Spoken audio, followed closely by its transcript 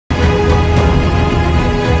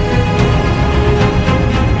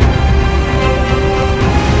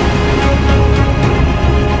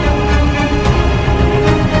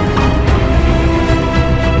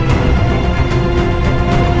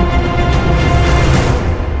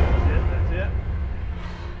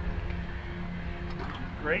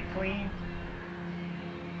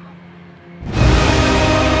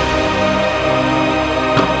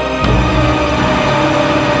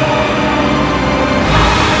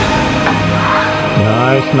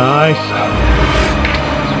Nice, nice.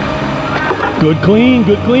 Good clean,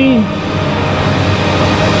 good clean.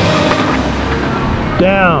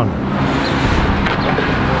 Down.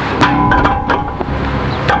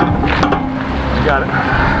 You got it.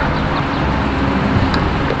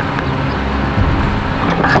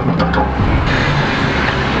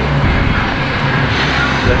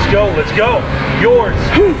 Let's go, let's go. Yours.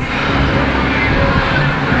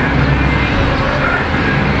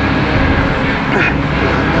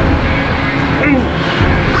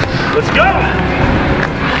 Let's go.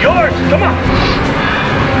 Yours, come on.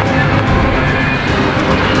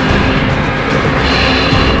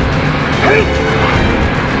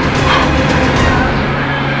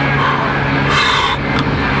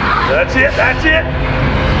 That's it, that's it.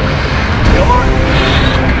 Come on.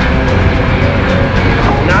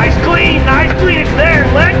 Nice clean, it's there,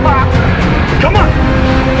 leg pop. Come on.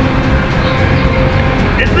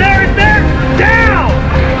 It's there, down.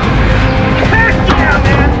 Heck yeah,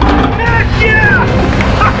 man, heck yeah.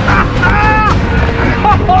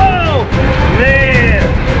 Oh, man.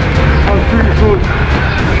 That was pretty good.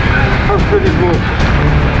 That was pretty good.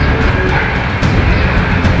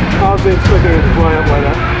 I was expecting it to fly up like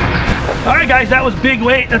that. All right, guys, that was big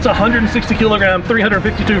weight. That's 160 kilogram,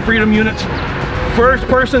 352 freedom units. First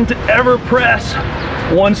person to ever press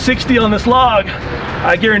 160 on this log.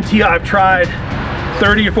 I guarantee you I've tried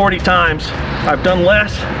 30 or 40 times. I've done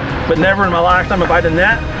less, but never in my lifetime have I done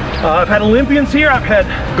that. I've had Olympians here. I've had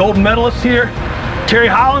gold medalists here. Terry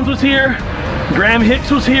Hollins was here. Graham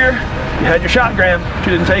Hicks was here. You had your shot, Graham, but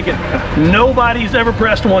you didn't take it. Nobody's ever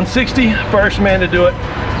pressed 160. First man to do it.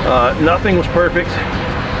 Nothing was perfect,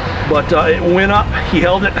 but it went up. He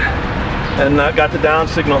held it and got the down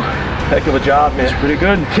signal. Heck of a job, man. It's pretty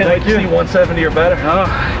good. Can't wait to see 170 or better.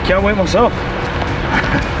 Can't wait myself.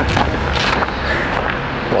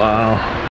 Wow.